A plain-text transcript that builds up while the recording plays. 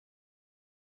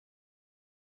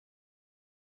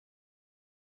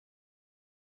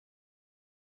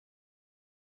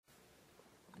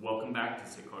Welcome back to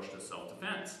Saykoshta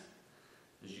Self-Defense.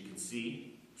 As you can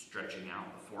see, stretching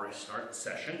out before I start the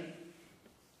session,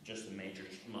 just the major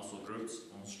muscle groups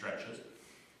and stretches.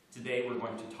 Today we're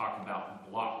going to talk about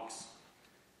blocks.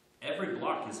 Every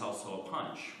block is also a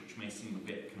punch, which may seem a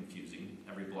bit confusing.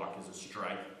 Every block is a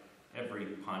strike. Every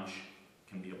punch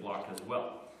can be a block as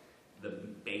well. The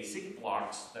basic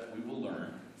blocks that we will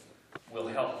learn will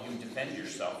help you defend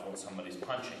yourself when somebody's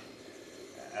punching.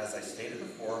 As I stated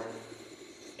before,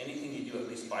 anything you do at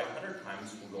least 500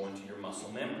 times will go into your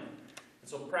muscle memory. And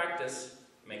so practice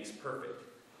makes perfect.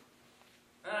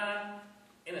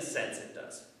 In a sense it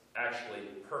does. Actually,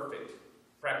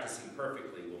 practicing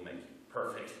perfectly will make you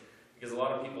perfect. Because a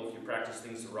lot of people, if you practice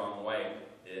things the wrong way,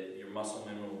 your muscle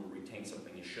memory will retain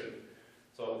something you shouldn't.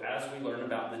 So as we learn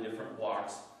about the different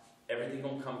blocks, everything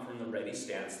will come from the ready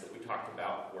stance that we talked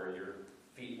about, where your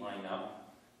feet line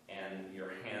up and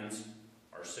your hands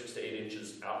are 6 to 8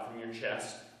 inches out from your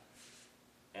chest.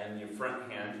 And your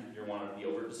front hand, you want to be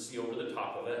able to see over the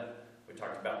top of it. We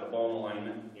talked about the bone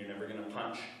alignment. You're never going to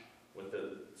punch with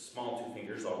the small 2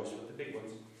 fingers, always with the big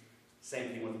ones.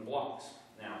 Same thing with the blocks.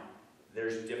 Now,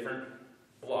 there's different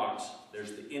blocks.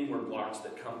 There's the inward blocks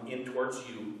that come in towards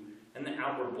you, and the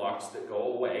outward blocks that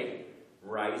go away,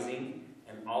 rising.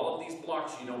 And all of these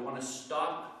blocks, you don't want to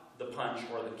stop the punch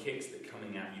or the kicks that are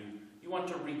coming at you. You want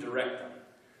to redirect them.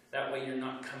 That way you're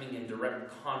not coming in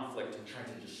direct conflict and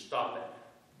trying to just stop it.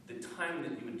 The time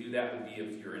that you would do that would be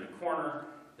if you're in a corner,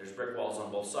 there's brick walls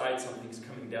on both sides, something's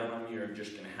coming down on you, you're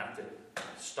just going to have to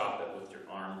stop it with your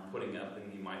arm putting up,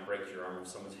 and you might break your arm if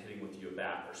someone's hitting with you a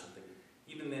bat or something.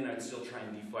 Even then, I'd still try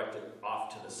and deflect it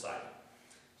off to the side.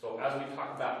 So as we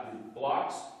talk about the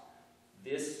blocks,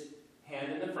 this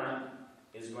hand in the front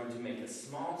is going to make a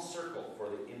small circle for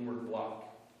the inward block.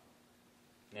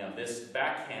 Now this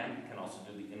back hand can also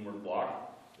do the inward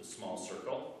block, the small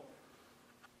circle.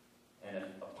 And if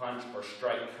a punch or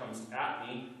strike comes at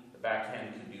me, the back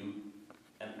hand can do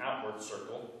an outward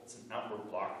circle. It's an outward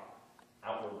block,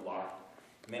 outward block.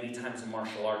 Many times in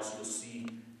martial arts you'll see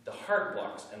the hard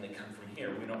blocks and they come from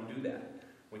here. We don't do that.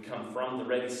 We come from the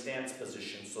ready stance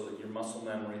position so that your muscle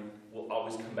memory will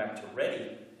always come back to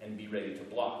ready and be ready to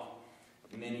block.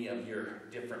 Many of your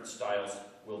different styles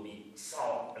will be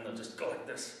solid and they'll just go like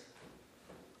this.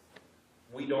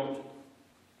 We don't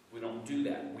do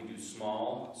that. We do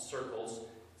small circles.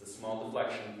 It's a small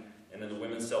deflection. And in the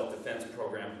Women's Self-Defense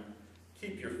program,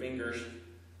 keep your fingers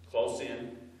close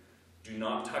in. Do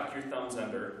not tuck your thumbs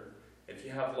under. If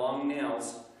you have long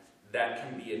nails, that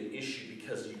can be an issue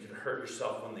because you could hurt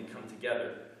yourself when they come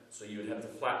together. So you would have to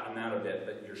flatten them out a bit,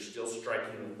 but you're still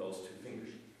striking with those 2 fingers.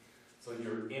 So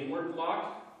your inward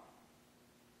block,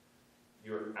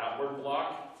 your outward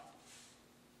block,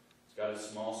 it's got a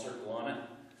small circle on it.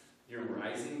 Your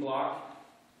rising block,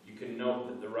 you can note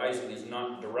that the rising is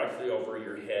not directly over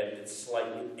your head, it's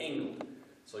slightly angled.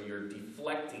 So you're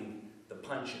deflecting the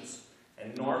punches.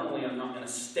 And normally I'm not going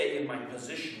to stay in my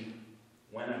position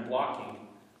when I'm blocking.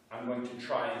 I'm going to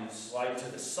try and slide to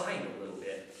the side a little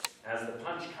bit. As the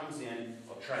punch comes in,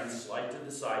 I'll try and slide to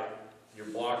the side. Your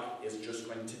block is just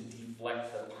going to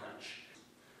deflect the punch.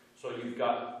 So you've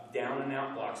got down and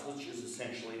out blocks, which is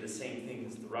essentially the same thing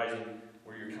as the rising,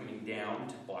 where you're coming down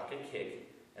to block a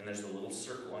kick, and there's a little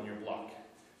circle on your block.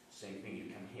 Same thing, you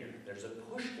come here. There's a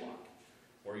push block,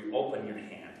 where you open your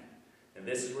hand. And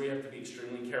this is where you have to be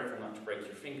extremely careful not to break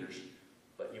your fingers.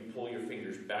 But you pull your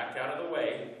fingers back out of the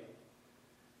way,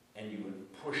 and you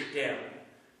would push down.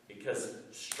 Because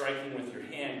striking with your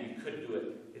hand, you could do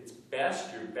it. It's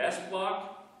best, your best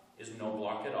block is no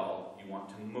block at all. You want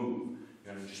to move.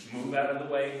 You're going to just move out of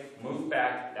the way, move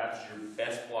back. That's your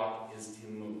best block, is to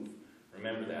move.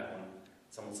 Remember that when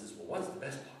someone says, well, what's the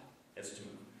best block? It's to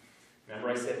move. Remember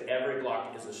I said every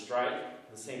block is a strike?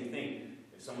 The same thing.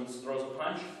 If someone throws a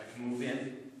punch, I can move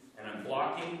in, and I'm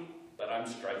blocking, but I'm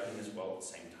striking as well at the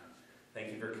same time.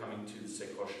 Thank you for coming to the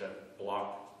Saykoshta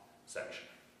block section.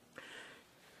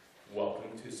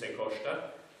 Welcome to Saykoshta.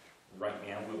 Right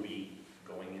now we'll be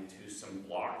going into some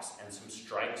blocks and some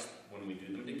strikes when we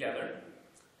do them together.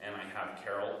 And I have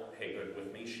Carole Haygood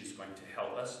with me. She's going to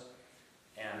help us.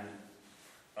 And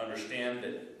understand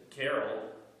that Carole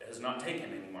has not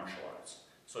taken any martial arts.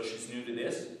 So she's new to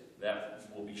this. That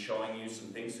will be showing you some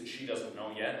things that she doesn't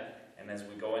know yet. And as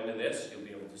we go into this, you'll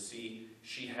be able to see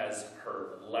she has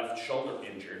her left shoulder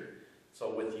injured.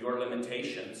 So with your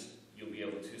limitations, you'll be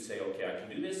able to say, okay, I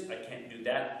can do this, I can't do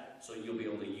that. So you'll be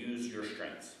able to use your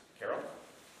strengths. Carole?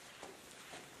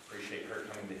 Appreciate her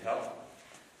coming to help.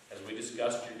 As we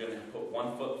discussed, you're going to put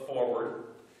 1 foot forward,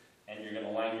 and you're going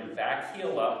to line your back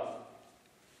heel up.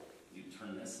 You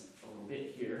turn this a little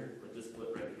bit here, put this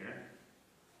foot right here.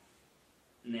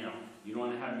 Now, you don't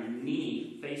want to have your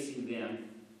knee facing them,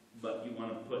 but you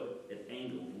want to put it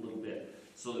angled a little bit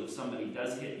so that if somebody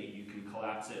does hit you, you can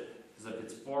collapse it. Because if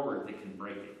it's forward, they can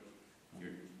break it. Your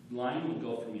line will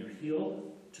go from your heel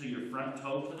to your front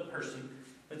toe to the person,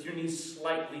 with your knees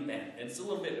slightly bent. And it's a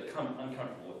little bit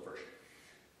uncomfortable at first.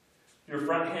 Your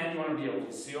front hand, you want to be able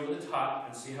to see over the top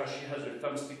and see how she has her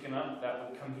thumb sticking up. That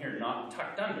would come here, not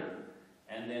tucked under.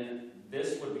 And then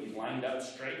this would be lined up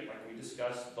straight, like we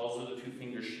discussed. Those are the two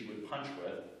fingers she would punch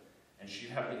with. And she'd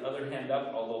have the other hand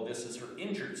up, although this is her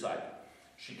injured side.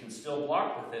 She can still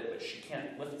block with it, but she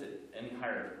can't lift it any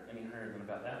higher than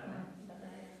about that.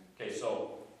 Okay,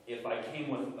 so if I came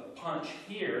with a punch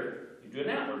here, you do an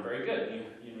outward, very good.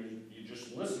 You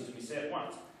just listen to me say it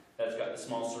once. That's got the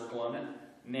small circle on it.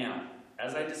 Now,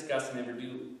 as I discussed, never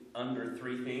do under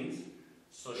 3 things.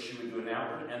 So she would do an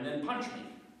outward and then punch me.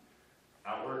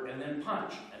 Outward and then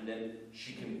punch. And then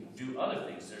she can do other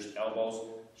things. There's elbows.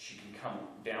 She can come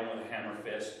down with a hammer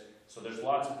fist. So there's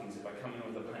lots of things. If I come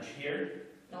in with a punch here,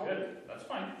 good, that's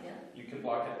fine. Yeah. You can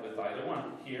block it with either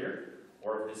one. Here,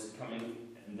 or if this is coming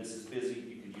and this is busy,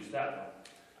 you could use that one.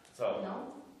 So,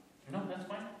 no, that's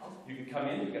fine. You can come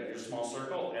in, you got your small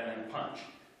circle, and then punch.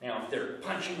 Now, if they're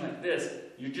punching like this,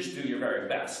 you just do your very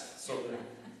best. So,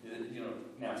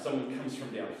 now if someone comes from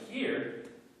down here,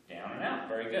 down and out,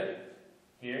 very good.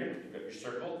 Here, you've got your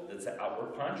circle, that's an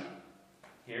outward punch.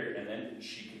 Here, and then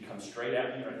she can come straight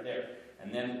at me right there.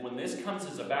 And then when this comes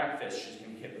as a back fist, she's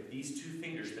going to hit with these 2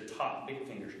 fingers, the top big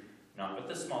fingers, not with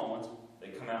the small ones. They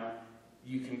come out.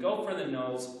 You can go for the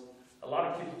nose. A lot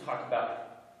of people talk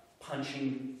about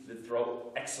punching the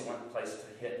throat. Excellent place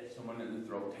to hit someone in the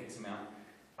throat, takes them out.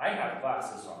 I have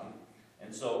glasses on,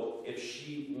 and so if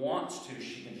she wants to,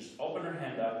 she can just open her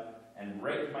hand up and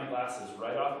rake my glasses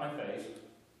right off my face,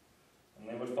 and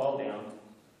they would fall down,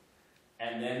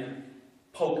 and then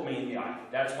poke me in the eye.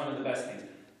 That's one of the best things.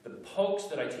 The pokes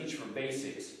that I teach for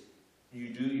basics, you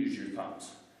do use your thumbs.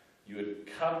 You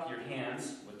would cup your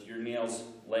hands with your nails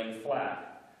laying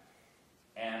flat,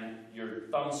 and your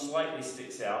thumb slightly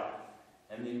sticks out,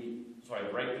 and then so I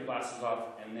break the glasses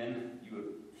off, and then you would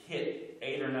hit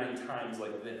 8 or 9 times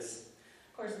like this.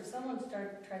 Of course, if someone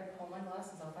tried to pull my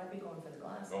glasses off, I'd be going for the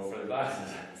glasses. Go for the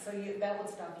glasses. So that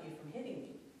would stop you from hitting me,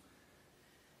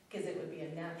 because it would be a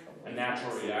natural reaction. A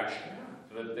natural reaction.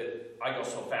 Yeah. That I go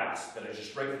so fast that I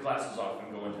just break the glasses off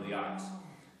and go into the eyes.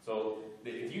 So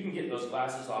if you can get those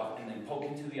glasses off and then poke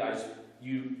into the eyes,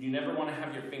 you never want to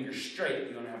have your fingers straight.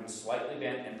 You want to have them slightly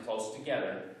bent and close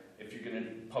together if you're going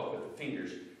to poke with the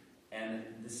fingers. And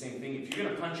the same thing, if you're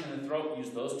going to punch in the throat, use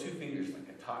those 2 fingers like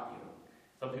I taught you.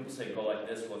 Some people say go like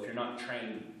this. Well, if you're not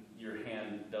trained, your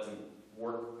hand doesn't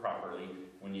work properly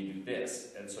when you do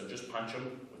this. And so just punch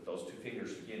them with those 2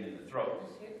 fingers again in the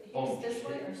throat. Use this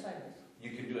way or sideways?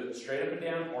 You can do it straight up and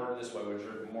down or this way, which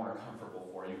are more comfortable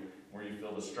for you, where you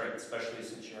feel the strength, especially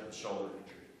since you have the shoulder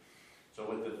injury. So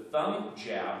with the thumb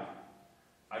jab,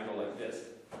 I go like this.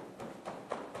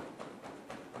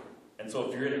 And so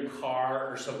if you're in a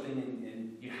car or something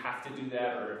and you have to do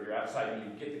that, or if you're outside and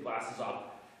you get the glasses off,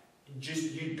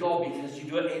 you go because you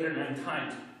do it 8 or 9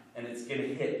 times and it's going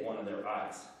to hit one of their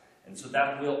eyes. And so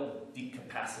that will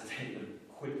decapacitate them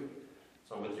quickly.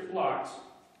 So with your blocks,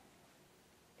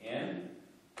 in,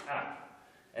 out.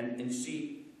 And you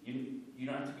see, you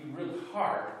don't have to be real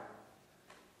hard.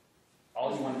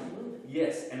 All you want to move.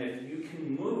 Yes, and if you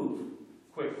can move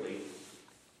quickly,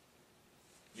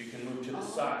 you can move to the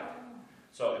side.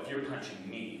 So if you're punching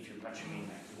me, you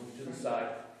move to the side.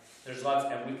 There's lots,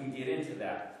 and we can get into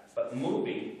that. But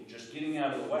moving, just getting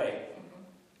out of the way,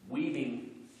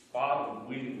 weaving, bobbing,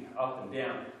 weaving up and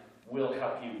down will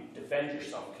help you defend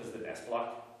yourself, because the best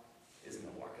block isn't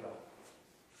a block at all.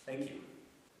 Thank you.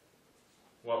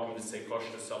 Welcome to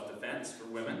Saykoshta Self-Defense for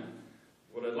women.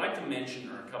 What I'd like to mention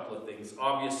are a couple of things.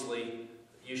 Obviously,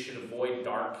 you should avoid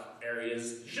dark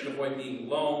areas. You should avoid being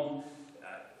alone.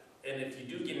 And if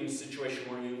you do get in a situation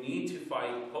where you need to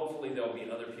fight, hopefully there'll be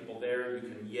other people there. You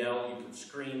can yell, you can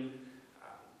scream.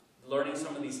 Learning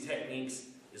some of these techniques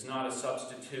is not a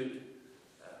substitute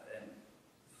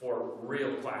for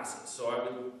real classes. So I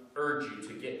would urge you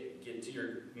to get to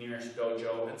your nearest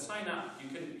dojo and sign up.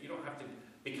 You don't have to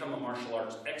become a martial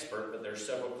arts expert, but there are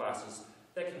several classes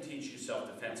that can teach you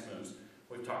self-defense moves.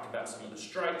 We've talked about some of the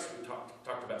strikes. We've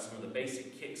talked about some of the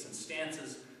basic kicks and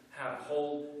stances, how to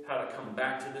hold, how to come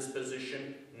back to this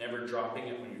position, never dropping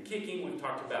it when you're kicking. We've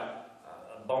talked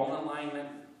about bone alignment.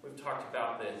 We've talked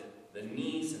about the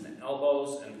knees and the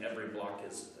elbows, and every block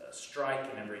is a strike,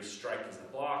 and every strike is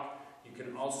a block. You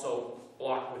can also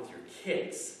block with your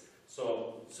kicks.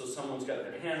 So someone's got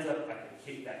their hands up, I can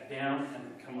kick that down and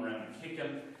then come around and kick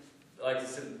them. like I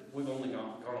said, we've only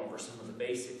gone over some of the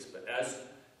basics, but as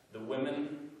the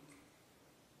women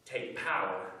take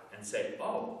power and say,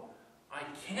 oh, I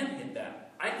can hit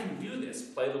that, I can do this,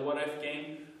 play the what-if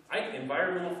game,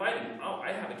 environmental fighting, oh,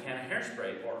 I have a can of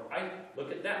hairspray, or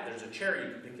look at that, there's a chair,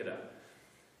 you can pick it up.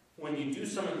 When you do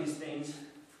some of these things,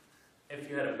 if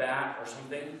you had a bat or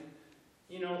something,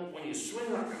 you know, when you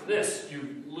swing like this, you're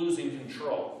losing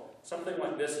control. Something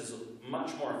like this is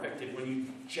much more effective when you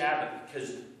jab it,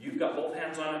 because you've got both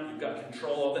hands on it, you've got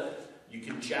control of it, you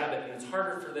can jab it, and it's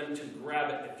harder for them to grab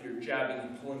it if you're jabbing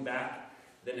and pulling back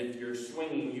than if you're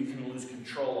swinging. You can lose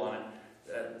control on it.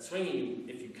 Swinging,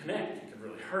 if you connect, you can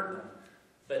really hurt them,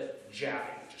 but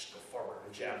jabbing, just go forward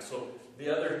and jab. So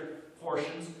the other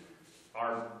portions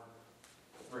are,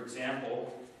 for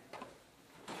example,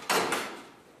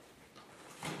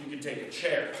 you can take a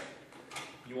chair.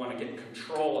 You want to get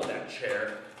control of that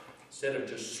chair instead of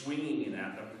just swinging it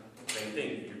at them. Same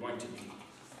thing, you're going to be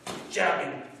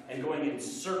jabbing and going in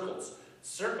circles.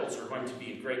 Circles are going to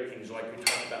be a great thing, like we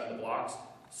talked about in the blocks.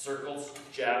 Circles,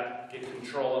 jab, get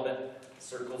control of it.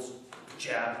 Circles,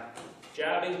 jab.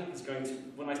 Jabbing is going to,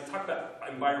 when I talk about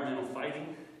environmental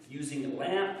fighting, using a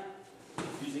lamp,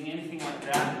 using anything like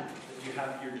that you have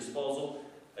at your disposal,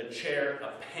 a chair,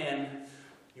 a pen,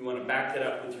 you want to back that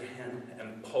up with your hand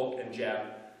and poke and jab.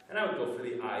 And I would go for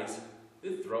the eyes,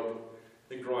 the throat,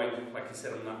 the groin. Like I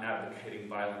said, I'm not advocating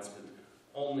violence, but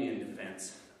only in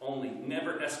defense. Only,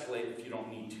 never escalate if you don't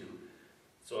need to.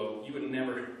 So you would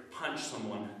never punch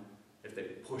someone if they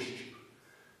pushed you.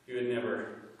 You would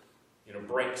never,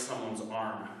 break someone's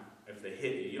arm if they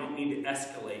hit you. You don't need to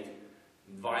escalate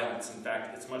violence. In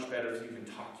fact, it's much better if you can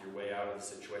talk your way out of the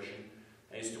situation.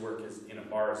 I used to work in a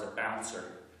bar as a bouncer,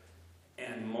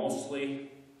 and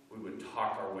mostly we would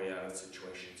talk our way out of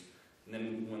situations. And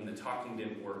then when the talking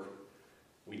didn't work,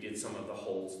 we did some of the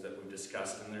holds that we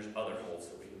discussed, and there's other holds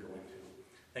that we can go into.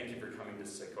 Thank you for coming to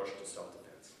Saykoshta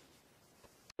Self-Defense.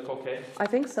 Okay? I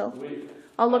think so.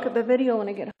 I'll look at the video when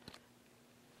I get home.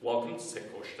 Welcome to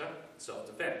Saykoshta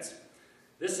Self-Defense.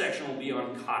 This section will be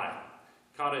on kata.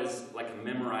 Kata is like a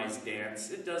memorized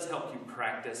dance. It does help you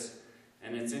practice,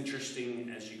 and it's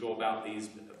interesting as you go about these.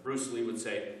 Bruce Lee would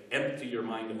say, empty your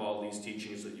mind of all these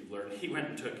teachings that you've learned. He went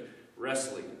and took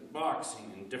wrestling,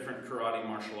 boxing, and different karate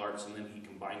martial arts, and then he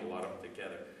combined a lot of them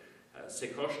together.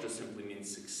 Saykoshta simply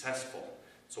means successful,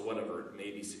 so whatever it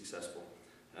may be successful.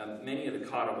 Many of the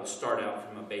kata will start out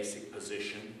from a basic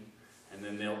position, and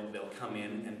then they'll come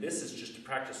in, and this is just to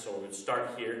practice. So we would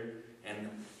start here, and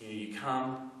you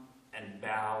come and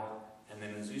bow, and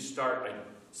then as you start, I can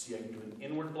do an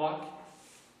inward block,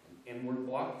 an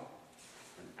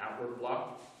outward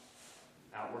block,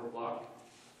 a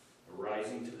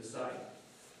rising to the side,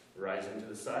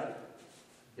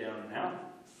 down and out,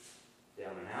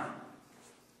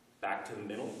 back to the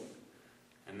middle,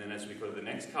 and then as we go to the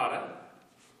next kata,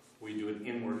 we do an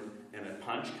inward and a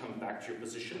punch, come back to your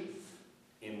position,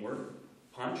 inward,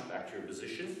 punch, back to your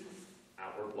position,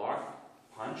 outward block,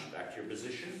 punch, back to your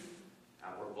position,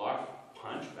 outward block,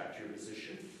 punch, back to your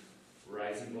position,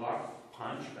 rising block,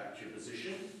 punch, back to your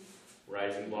position,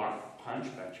 rising block, punch,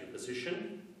 back to your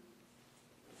position,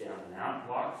 down and out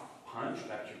block, punch,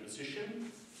 back to your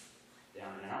position,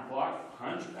 down and out block,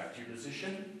 punch, back to your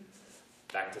position,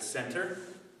 back to center,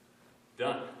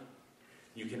 done.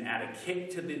 You can add a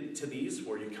kick to these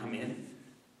where you come in,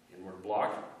 inward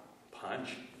block,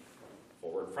 punch,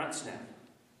 forward front snap,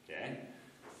 okay?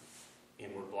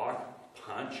 Inward block,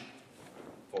 punch,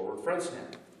 forward front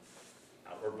snap,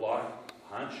 outward block,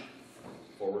 punch,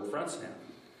 forward front snap.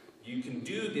 You can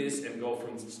do this and go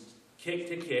from kick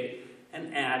to kick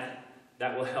and add.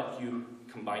 That will help you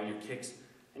combine your kicks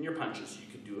and your punches. You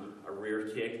could do a rear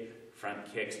kick, front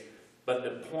kicks, but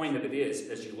the point of it is,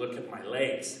 as you look at my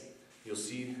legs, you'll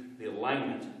see the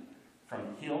alignment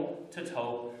from heel to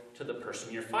toe to the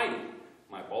person you're fighting.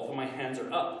 Both of my hands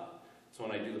are up. So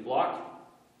when I do the block,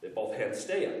 both hands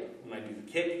stay up. When I do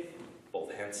the kick,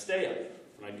 both hands stay up.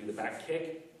 When I do the back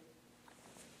kick,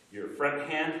 your front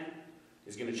hand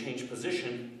is going to change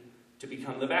position to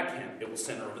become the back hand. It will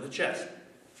center over the chest.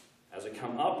 As I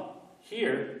come up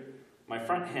here, my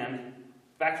front hand,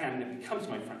 back hand, it becomes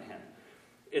my front hand.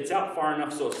 It's out far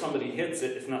enough so if somebody hits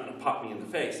it, it's not going to pop me in the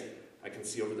face. I can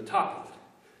see over the top of it.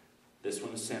 This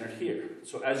one is centered here.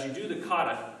 So as you do the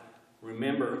kata,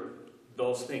 remember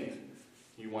those things.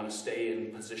 You want to stay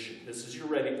in position. This is your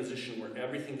ready position where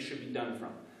everything should be done from.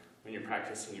 When you're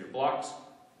practicing your blocks,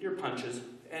 your punches,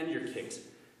 and your kicks,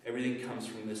 everything comes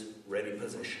from this ready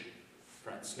position.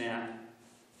 Front snap,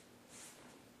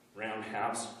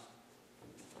 roundhouse,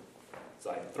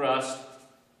 side thrust,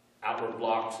 outward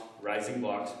blocks, rising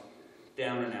blocks,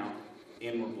 down and out,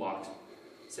 inward blocked.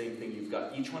 Same thing, you've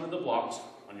got each one of the blocks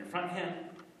on your front hand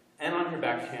and on your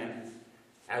back hand.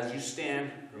 As you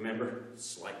stand, remember,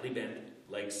 slightly bent,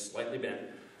 legs slightly bent.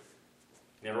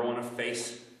 Never want to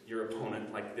face your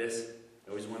opponent like this.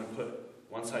 You always want to put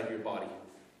one side of your body.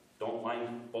 Don't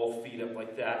line both feet up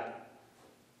like that.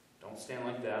 Don't stand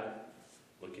like that.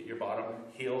 Look at your bottom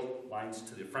heel lines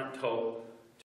to the front toe.